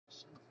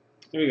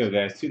Here we go,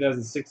 guys.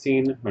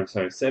 2016, or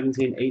sorry,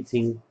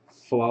 17-18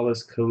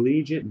 Flawless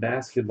Collegiate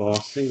Basketball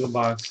Single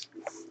Box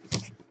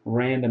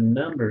Random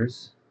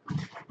Numbers.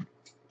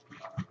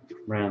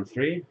 Round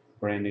 3,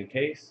 brand new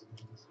case.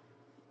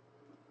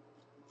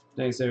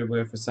 Thanks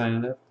everybody for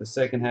signing up. The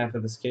second half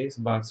of this case,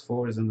 box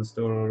 4, is in the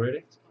store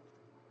already.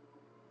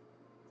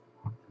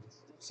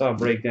 Saw a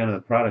breakdown of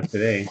the product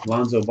today.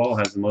 Lonzo Ball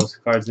has the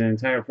most cards in the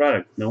entire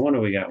product. No wonder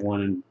we got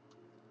one in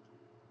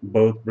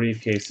both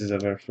briefcases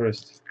of our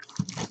first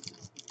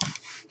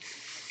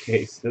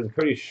case. There's a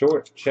pretty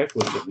short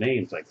checklist of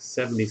names, like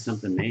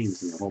 70-something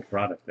names in the whole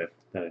product that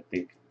I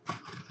think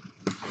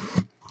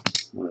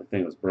the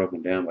thing was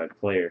broken down by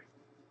player.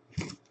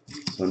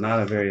 So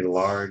not a very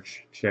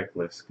large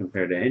checklist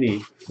compared to any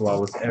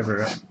Flawless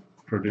ever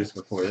produced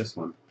before this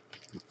one.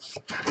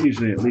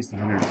 Usually at least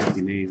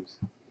 150 names.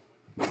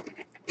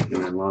 And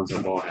then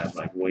Lonzo Ball had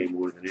like way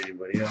more than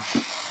anybody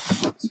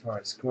else as far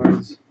as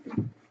cards.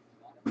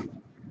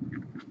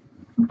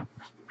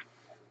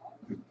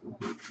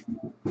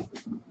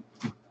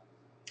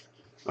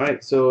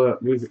 Alright, so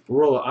we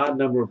roll an odd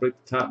number will break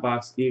the top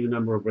box, even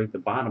number will break the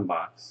bottom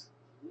box.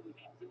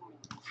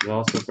 So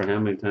also for how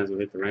many times we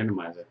hit the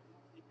randomizer.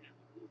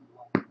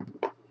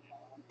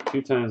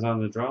 2 times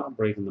on the draw,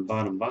 breaking the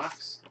bottom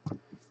box.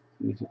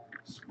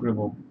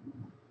 Scribble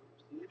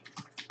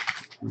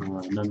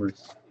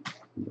numbers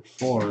number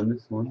 4 on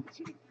this one.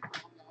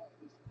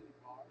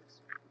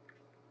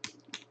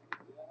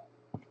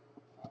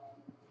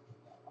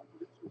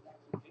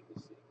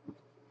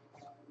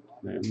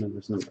 And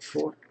numbers number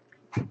 4.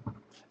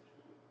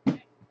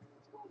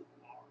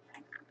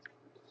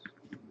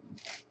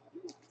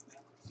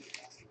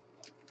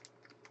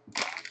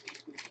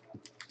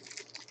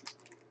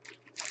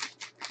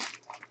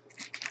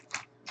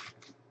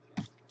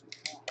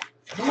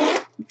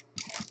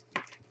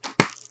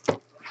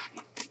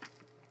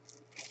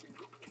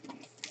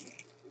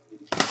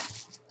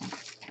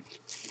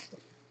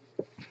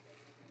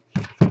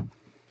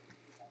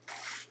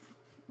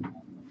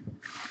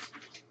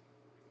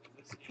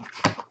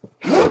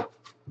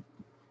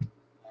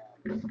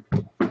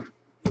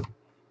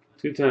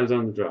 Two times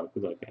on the draw.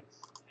 Good luck,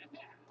 guys.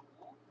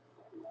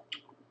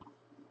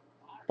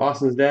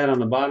 Boston's Dad on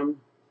the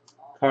bottom.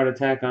 Card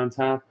Attack on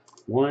top.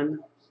 1.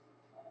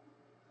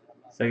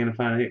 Second and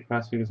final hit,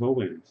 cross fingers, whole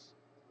winners.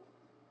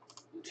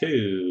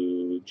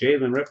 2.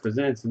 Jalen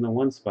represents in the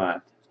 1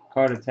 spot.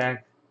 Card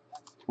Attack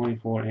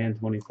 24 and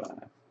 25.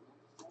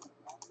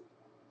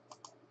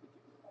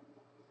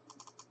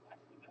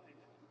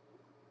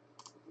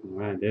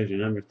 Alright, there's your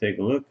numbers. Take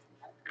a look.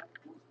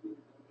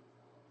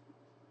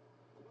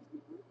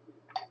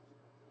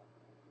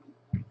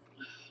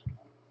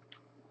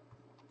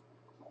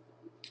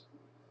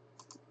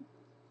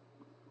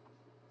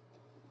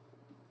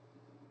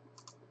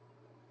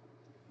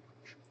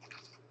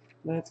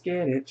 Let's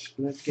get it.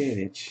 Let's get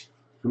it.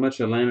 How much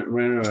a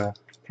ran?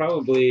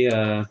 Probably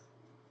about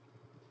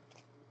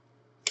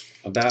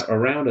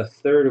around a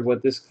third of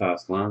what this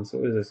cost, Lon. So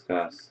what does this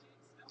cost?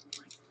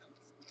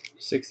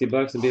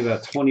 $60 would be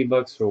about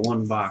 $20 for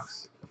one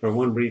box. For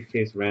one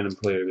briefcase random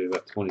player, it'd be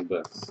about $20.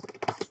 But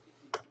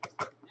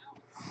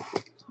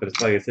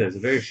it's like I said, it's a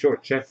very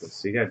short checklist,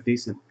 so you got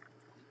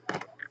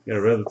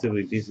a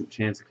relatively decent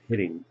chance of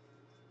hitting.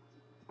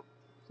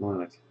 It's more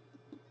like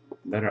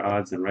better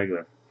odds than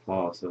regular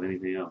falls of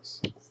anything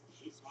else.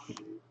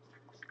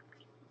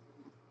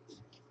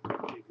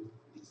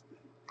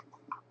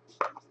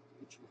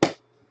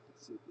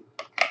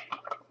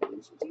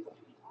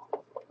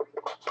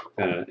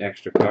 Got an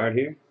extra card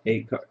here.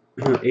 8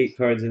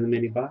 cards in the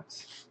mini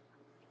box.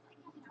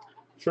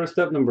 First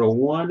up, number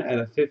 1 out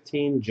of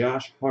 15,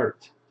 Josh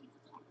Hart.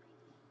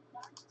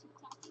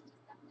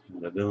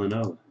 Out of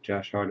Villanova,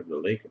 Josh Hart of the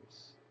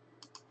Lakers.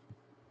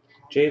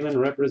 Jalen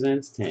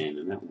represents 10,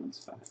 and that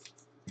one's 5.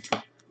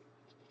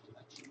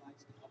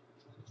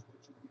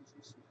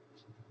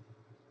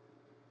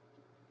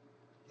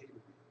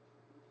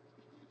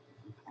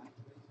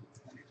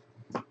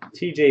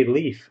 TJ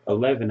Leaf,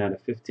 11 out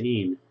of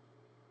 15.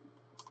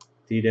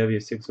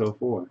 DW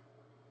 604.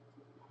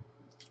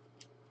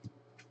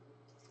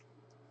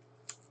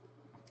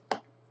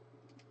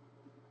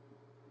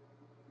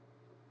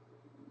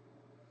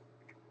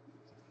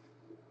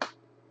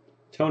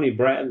 Tony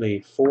Bradley,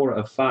 4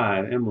 of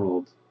 5,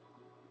 Emerald.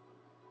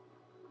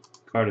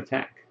 Card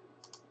Attack.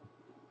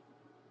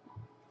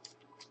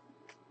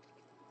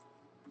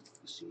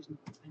 The season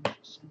potential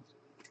center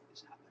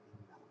is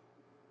happening now.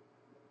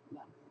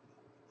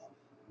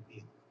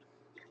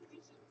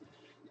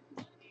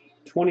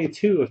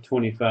 22 of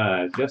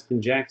 25,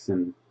 Justin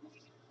Jackson.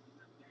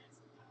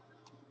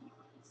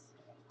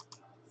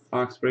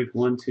 Box break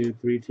 1, 2,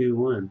 3, 2,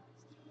 1.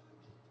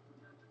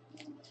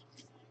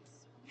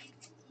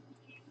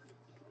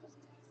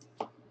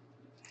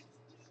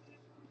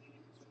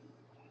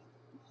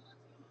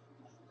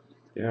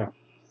 Yeah.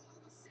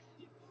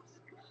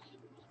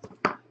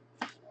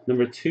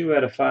 Number 2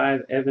 out of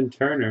 5, Evan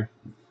Turner.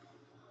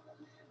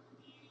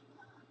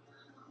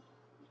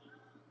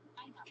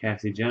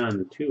 Cassie John,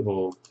 the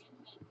 2-hole.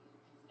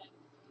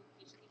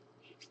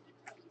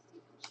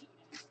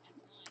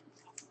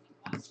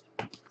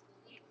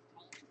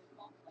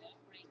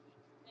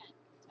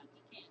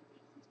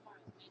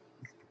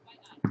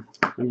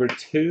 Number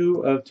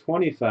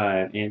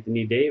 2/25,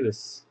 Anthony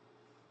Davis.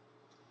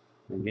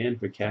 Again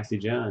for Cassie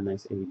John.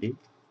 Nice AD.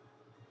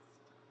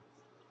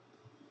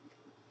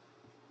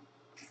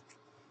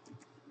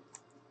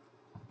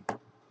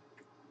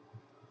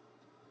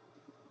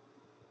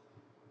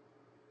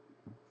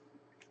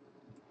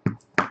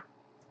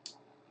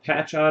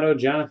 Patch auto,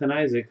 Jonathan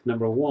Isaac,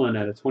 number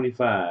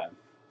 1/25.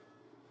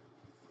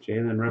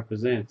 Jalen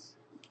represents.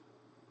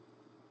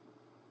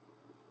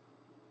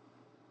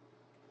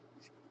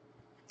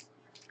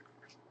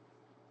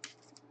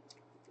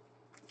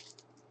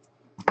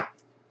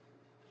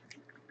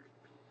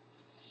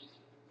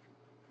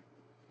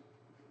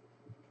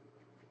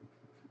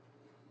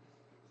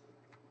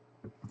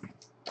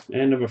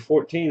 And number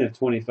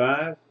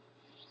 14/25,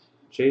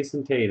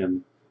 Jason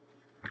Tatum.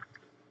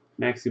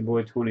 Maxi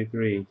Boy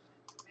 23.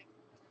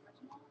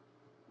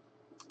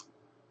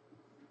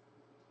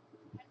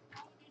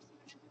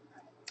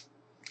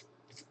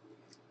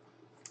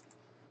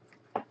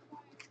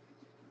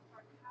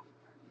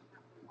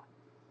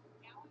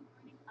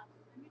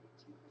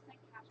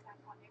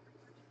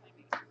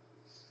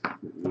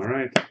 All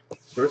right,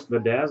 first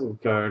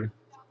bedazzled card.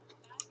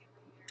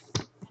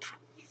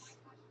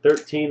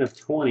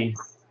 13/20,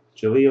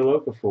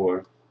 Jahlil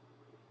Okafor.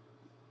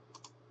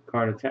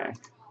 Card attack.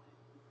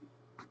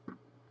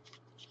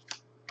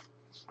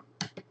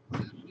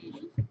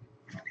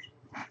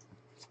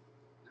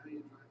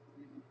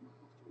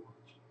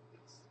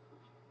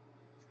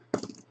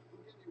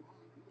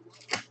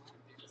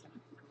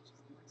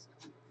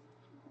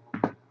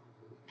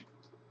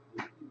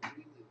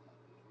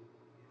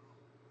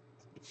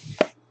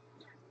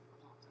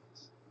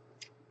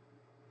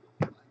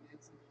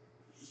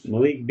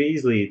 Malik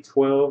Beasley,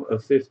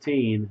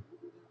 12/15.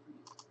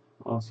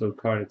 Also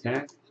card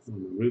attack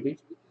on the Ruby.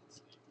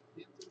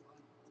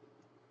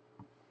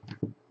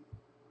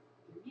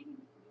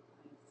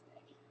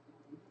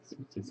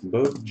 It's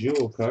both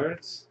jewel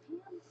cards.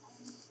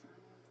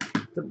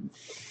 The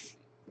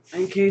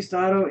encased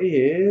auto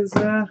is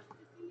hey,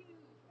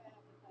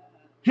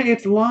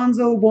 it's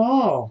Lonzo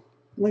Ball.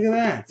 Look at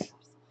that.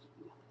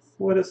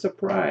 What a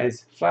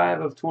surprise.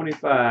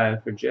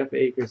 5/25 for Jeff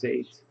Akers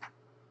 8.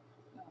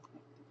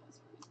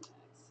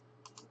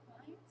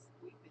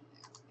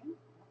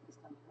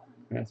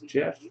 That's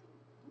Jeff. There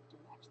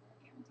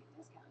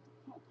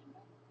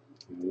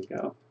we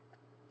go.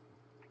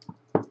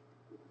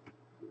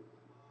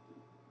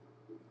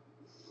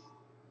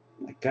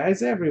 That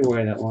guy's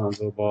everywhere, that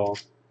Lonzo Ball.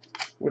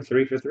 We're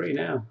 3 for 3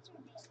 now.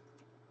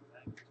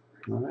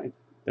 All right,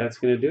 that's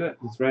going to do it.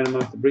 Let's write him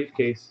off the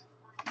briefcase.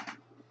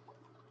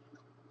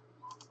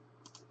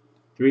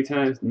 3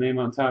 times the name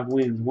on top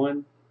wins.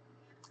 1,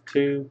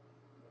 2,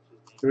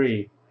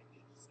 3.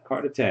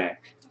 Card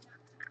attack.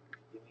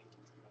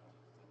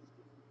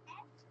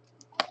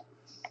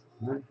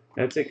 All right,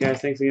 that's it, guys.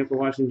 Thanks again for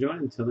watching and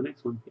joining. Until the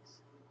next one. Peace.